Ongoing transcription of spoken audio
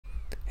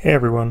Hey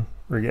everyone,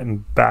 we're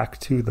getting back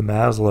to the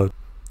Maslow.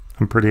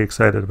 I'm pretty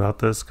excited about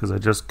this because I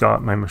just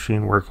got my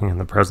machine working in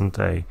the present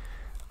day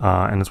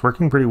and it's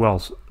working pretty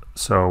well.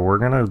 So we're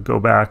going to go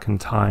back in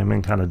time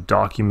and kind of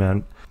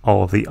document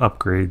all of the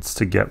upgrades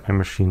to get my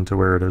machine to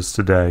where it is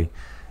today.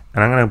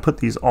 And I'm going to put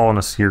these all in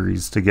a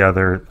series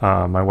together.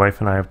 My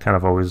wife and I have kind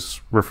of always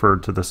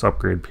referred to this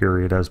upgrade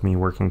period as me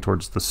working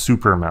towards the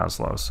super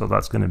Maslow. So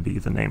that's going to be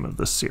the name of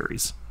this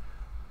series.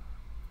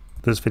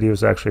 This video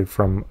is actually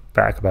from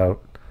back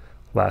about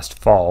last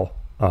fall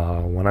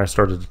when I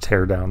started to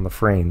tear down the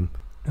frame.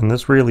 And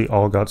this really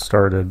all got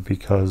started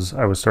because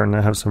I was starting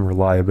to have some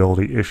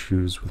reliability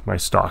issues with my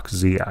stock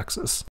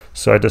Z-axis.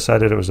 So I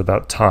decided it was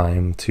about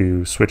time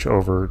to switch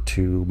over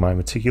to my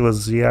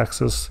meticulous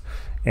Z-axis,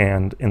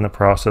 and in the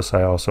process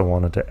I also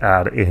wanted to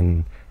add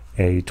in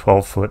a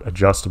 12-foot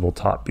adjustable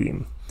top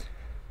beam.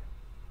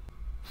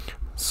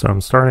 So I'm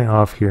starting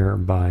off here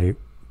by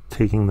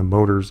taking the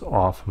motors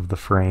off of the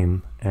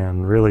frame,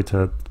 and really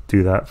to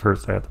do that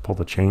first I have to pull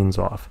the chains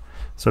off.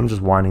 So I'm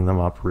just winding them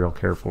up real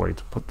carefully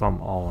to put them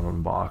all in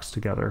one box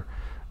together.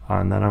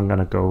 And then I'm going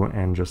to go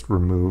and just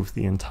remove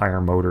the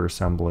entire motor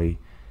assembly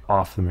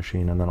off the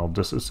machine, and then I'll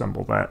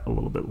disassemble that a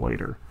little bit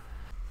later.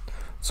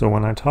 So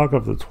when I talk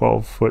of the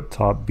 12-foot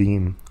top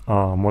beam,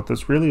 what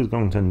this really is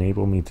going to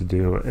enable me to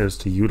do is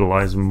to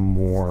utilize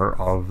more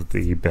of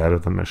the bed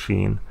of the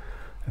machine.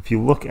 If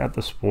you look at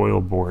the spoil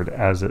board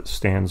as it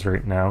stands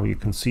right now, you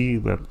can see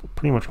that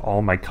pretty much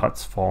all my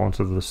cuts fall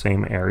into the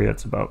same area.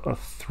 It's about a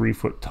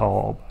 3-foot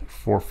tall by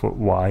 4-foot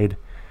wide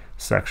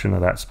section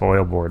of that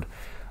spoil board.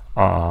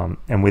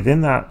 And within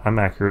that, I'm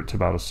accurate to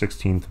about a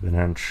 1/16 of an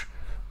inch.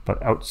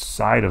 But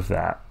outside of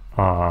that,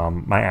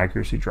 my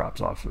accuracy drops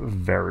off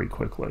very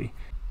quickly.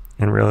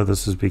 And really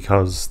this is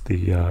because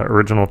the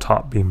original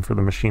top beam for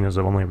the machine is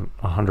only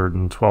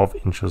 112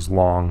 inches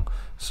long.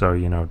 So,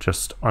 you know,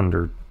 just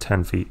under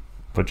 10 feet.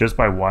 But just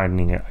by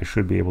widening it, I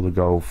should be able to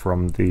go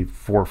from the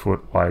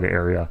 4-foot wide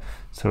area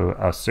to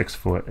a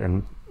 6-foot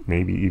and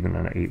maybe even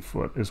an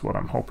 8-foot is what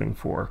I'm hoping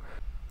for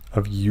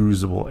of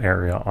usable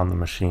area on the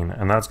machine.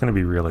 And that's going to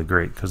be really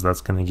great because that's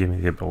going to give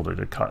me the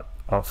ability to cut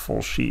a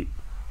full sheet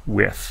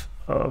width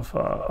of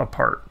a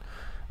part.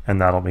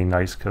 And that'll be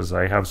nice because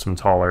I have some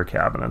taller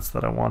cabinets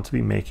that I want to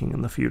be making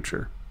in the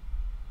future.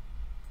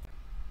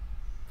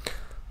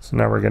 So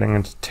now we're getting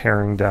into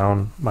tearing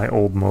down my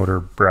old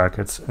motor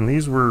brackets, and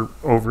these were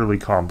overly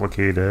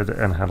complicated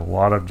and had a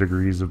lot of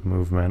degrees of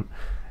movement.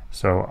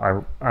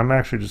 So I'm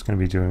actually just going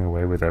to be doing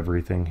away with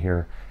everything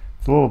here.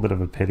 It's a little bit of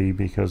a pity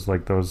because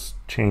like those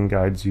chain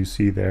guides you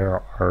see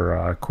there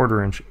are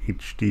 1/4 inch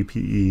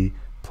HDPE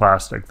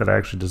plastic that I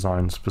actually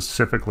designed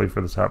specifically for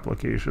this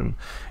application,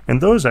 and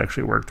those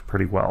actually worked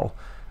pretty well.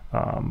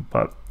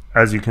 But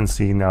as you can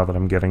see now that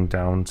I'm getting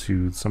down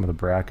to some of the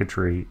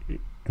bracketry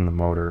in the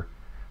motor,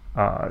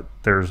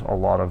 there's a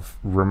lot of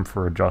room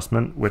for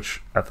adjustment,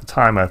 which at the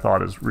time I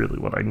thought is really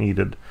what I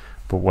needed.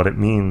 But what it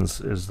means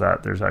is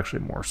that there's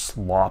actually more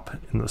slop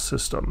in the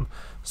system.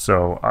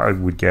 So I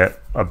would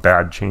get a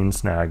bad chain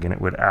snag and it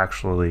would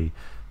actually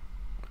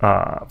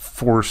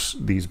force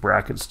these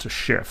brackets to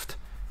shift.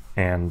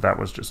 And that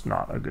was just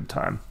not a good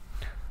time.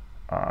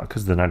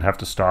 Because then I'd have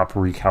to stop,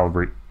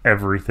 recalibrate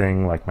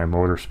everything, like my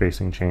motor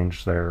spacing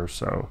changed there.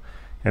 So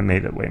it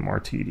made it way more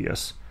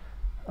tedious.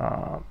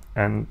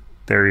 And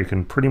there you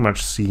can pretty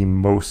much see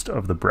most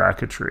of the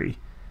bracketry.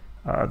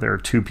 There are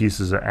 2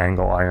 pieces of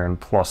angle iron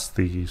plus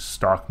the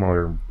stock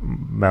motor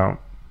mount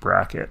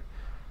bracket.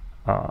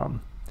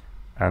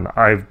 And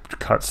I've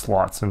cut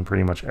slots in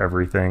pretty much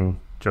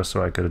everything just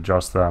so I could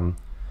adjust them.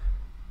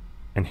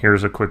 And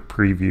here's a quick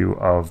preview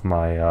of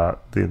my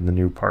the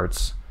new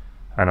parts.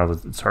 I know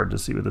that it's hard to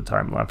see with the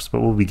time lapse,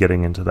 but we'll be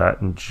getting into that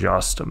in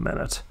just a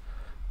minute.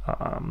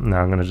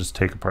 Now I'm going to just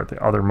take apart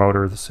the other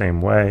motor the same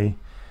way.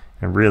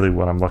 And really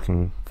what I'm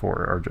looking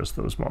for are just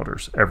those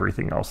motors.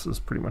 Everything else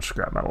is pretty much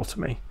scrap metal to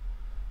me.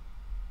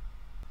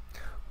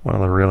 One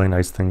of the really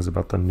nice things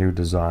about the new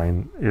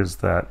design is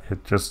that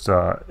it just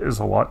is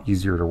a lot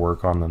easier to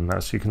work on than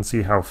this. You can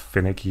see how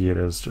finicky it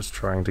is just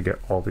trying to get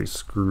all these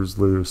screws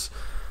loose,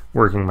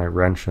 working my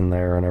wrench in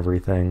there and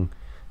everything.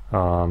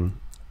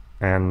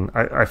 And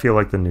I feel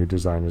like the new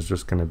design is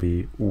just going to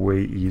be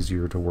way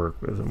easier to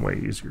work with and way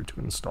easier to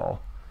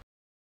install.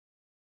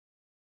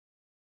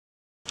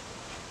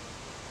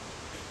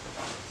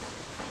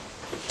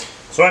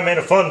 So I made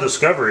a fun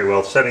discovery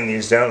while setting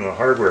these down in the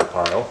hardware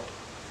pile.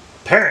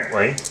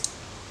 Apparently,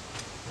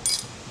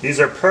 these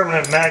are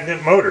permanent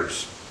magnet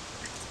motors.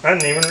 I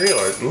didn't even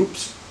realize.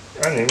 Oops.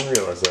 I didn't even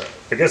realize that.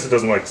 I guess it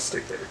doesn't like to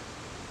stick there.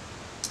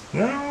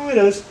 No, it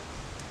does.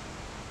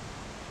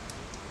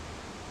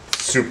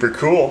 Super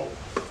cool.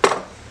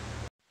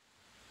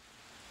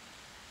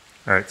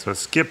 Alright, so I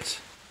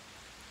skipped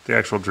the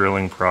actual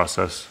drilling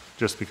process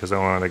just because I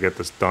wanted to get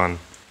this done.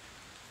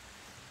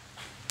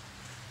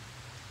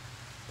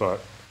 But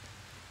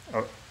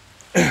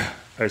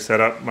I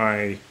set up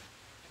my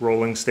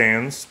rolling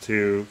stands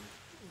to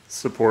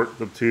support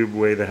the tube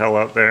way the hell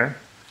out there,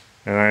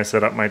 and I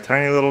set up my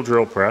tiny little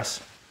drill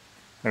press.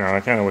 I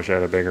kind of wish I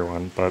had a bigger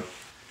one, but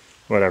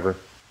whatever.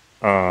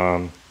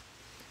 and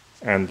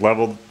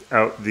leveled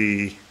out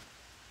the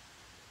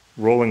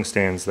rolling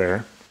stands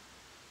there.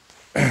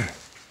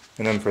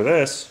 And then for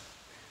this,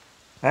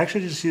 I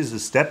actually just used a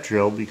step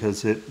drill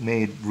because it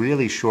made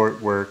really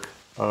short work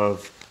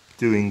of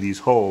doing these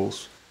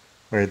holes,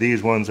 where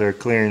these ones are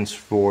clearance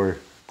for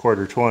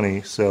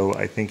 1/4 so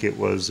I think it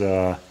was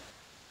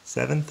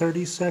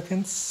 7/30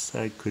 seconds.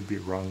 I could be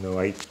wrong though,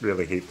 I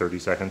really hate 30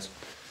 seconds.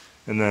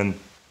 And then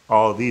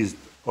all of these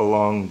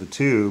along the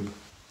tube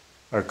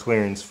are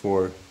clearance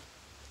for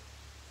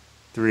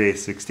 3/8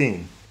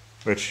 16,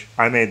 which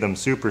I made them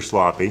super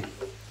sloppy.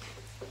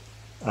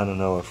 I don't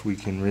know if we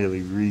can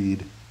really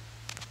read.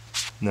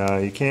 No,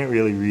 you can't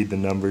really read the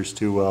numbers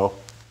too well,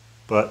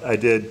 but I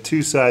did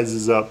 2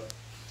 sizes up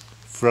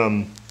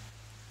from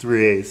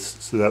 3/8,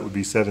 so that would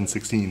be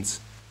 7/16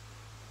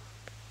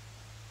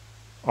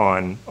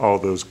 on all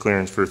those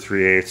clearance for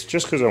 3/8,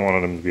 just because I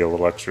wanted them to be a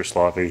little extra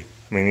sloppy.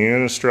 I mean, the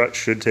unit strut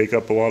should take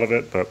up a lot of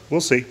it, but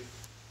we'll see.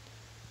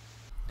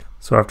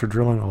 So after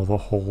drilling all the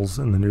holes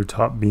in the new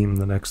top beam,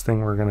 the next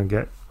thing we're going to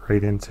get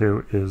right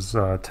into is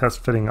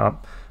test fitting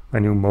up my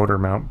new motor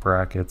mount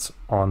brackets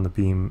on the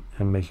beam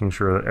and making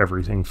sure that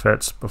everything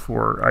fits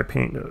before I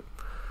paint it.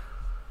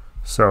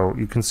 So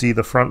you can see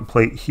the front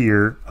plate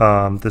here.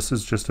 This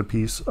is just a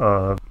piece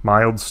of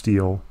mild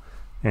steel,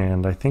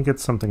 and I think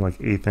it's something like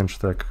 1/8 inch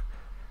thick,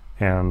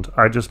 and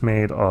I just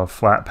made a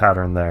flat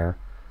pattern there.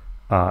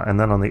 And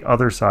then on the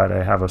other side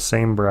I have a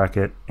same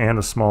bracket and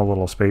a small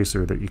little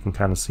spacer that you can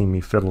kind of see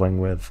me fiddling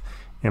with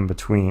in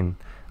between.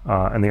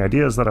 And the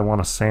idea is that I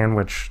want to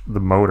sandwich the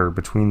motor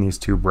between these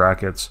 2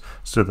 brackets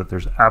so that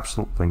there's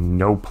absolutely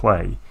no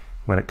play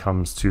when it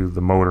comes to the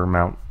motor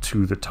mount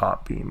to the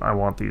top beam. I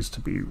want these to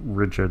be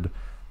rigid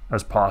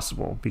as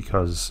possible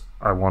because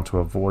I want to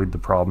avoid the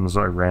problems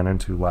I ran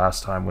into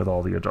last time with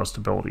all the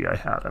adjustability I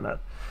had in it.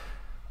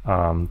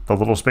 The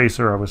little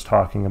spacer I was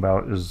talking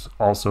about is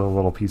also a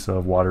little piece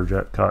of water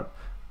jet cut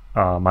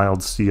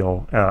mild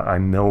steel. I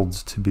milled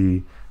to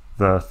be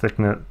the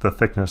thickness. The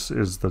thickness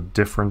is the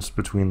difference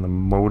between the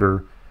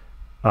motor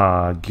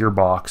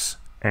gearbox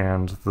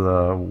and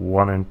the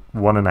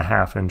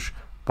 1.5 inch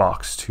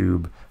box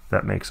tube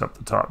that makes up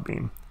the top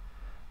beam.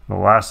 The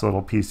last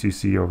little piece you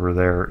see over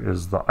there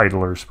is the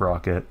idler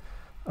sprocket.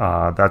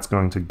 That's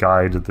going to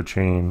guide the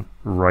chain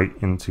right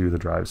into the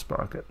drive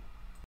sprocket.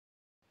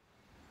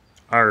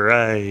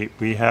 Alright,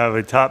 we have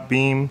a top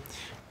beam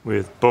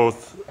with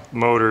both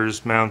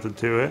motors mounted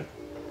to it.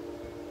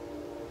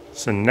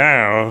 So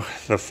now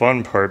the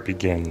fun part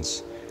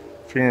begins,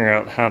 figuring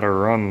out how to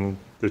run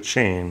the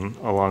chain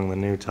along the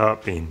new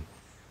top beam.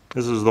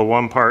 This is the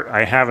one part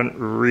I haven't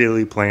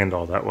really planned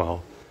all that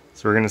well,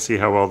 so we're going to see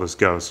how well this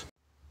goes.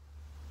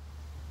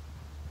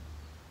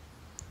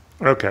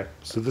 Okay,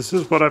 so this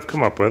is what I've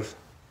come up with.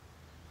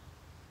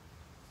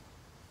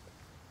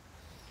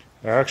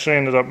 I actually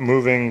ended up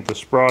moving the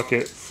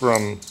sprocket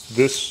from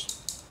this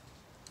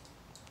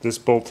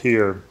bolt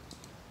here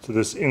to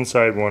this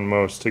inside one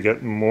most to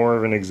get more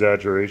of an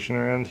exaggeration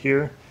around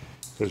here,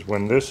 because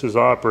when this is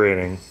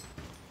operating,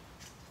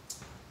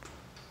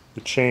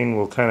 the chain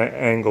will kind of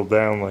angle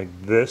down like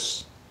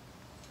this,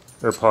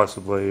 or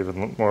possibly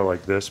even more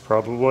like this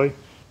probably,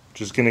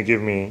 which is going to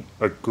give me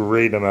a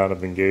great amount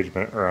of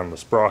engagement around the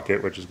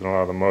sprocket, which is going to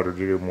allow the motor to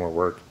do more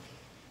work.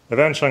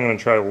 Eventually I'm going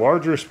to try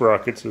larger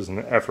sprockets as an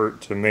effort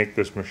to make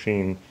this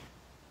machine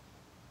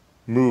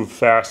move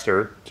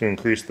faster to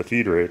increase the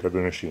feed rate of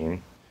the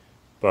machine.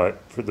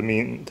 But for the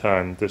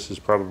meantime, this is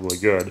probably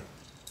good.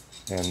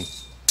 And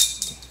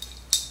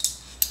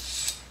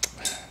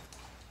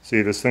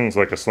see, this thing's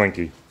like a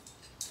slinky.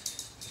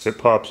 If it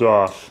pops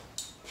off,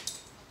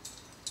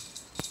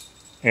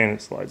 and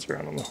it slides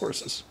around on the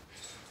horses.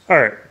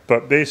 Alright,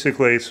 but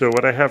basically, so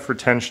what I have for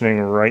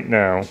tensioning right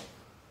now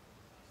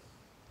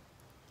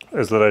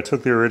is that I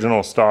took the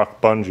original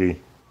stock bungee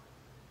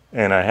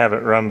and I have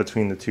it run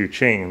between the 2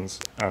 chains.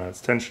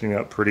 It's tensioning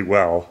up pretty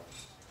well.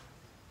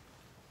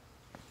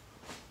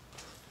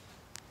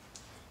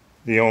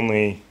 The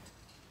only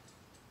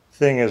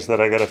thing is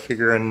that I got to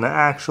figure in the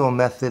actual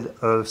method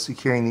of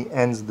securing the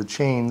ends of the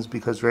chains,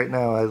 because right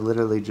now I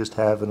literally just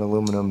have an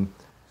aluminum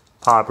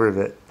pop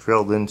rivet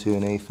drilled into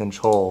an 1/8 inch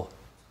hole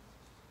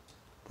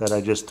that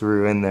I just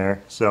threw in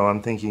there. So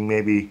I'm thinking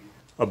maybe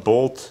a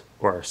bolt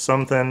or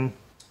something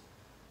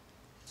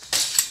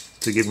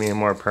to give me a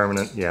more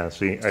permanent. Yeah,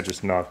 see, I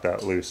just knocked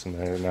that loose and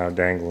they're now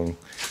dangling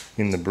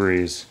in the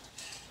breeze.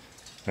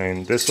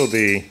 And this will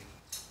be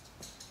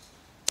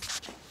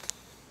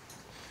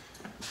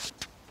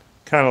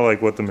kind of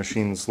like what the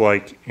machine's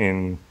like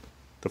in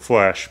the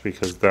flesh,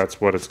 because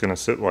that's what it's going to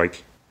sit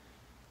like.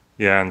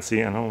 Yeah, and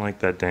see, I don't like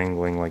that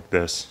dangling like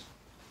this.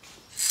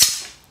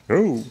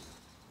 Ooh.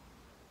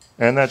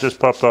 And that just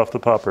popped off the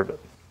pop rivet.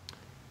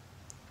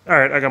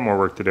 Alright, I got more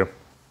work to do.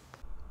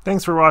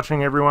 Thanks for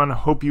watching, everyone.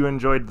 Hope you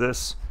enjoyed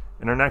this.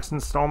 In our next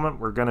installment,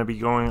 we're going to be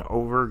going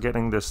over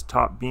getting this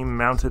top beam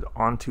mounted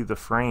onto the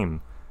frame.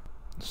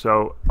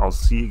 So I'll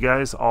see you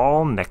guys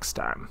all next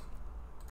time.